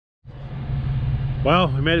Well,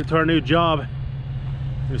 we made it to our new job.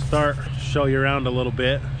 We'll start, show you around a little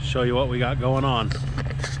bit, show you what we got going on.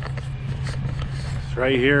 It's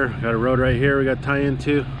right here, got a road right here we got to tie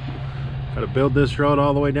into. Got to build this road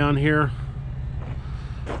all the way down here.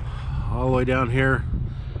 All the way down here.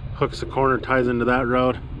 Hooks the corner, ties into that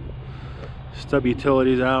road. Stub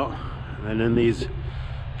utilities out. And then these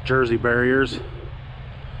Jersey barriers.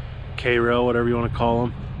 K-rail, whatever you want to call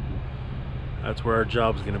them. That's where our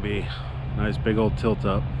job's going to be. Nice big old tilt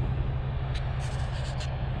up.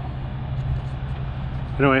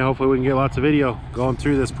 Anyway, hopefully we can get lots of video going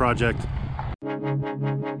through this project.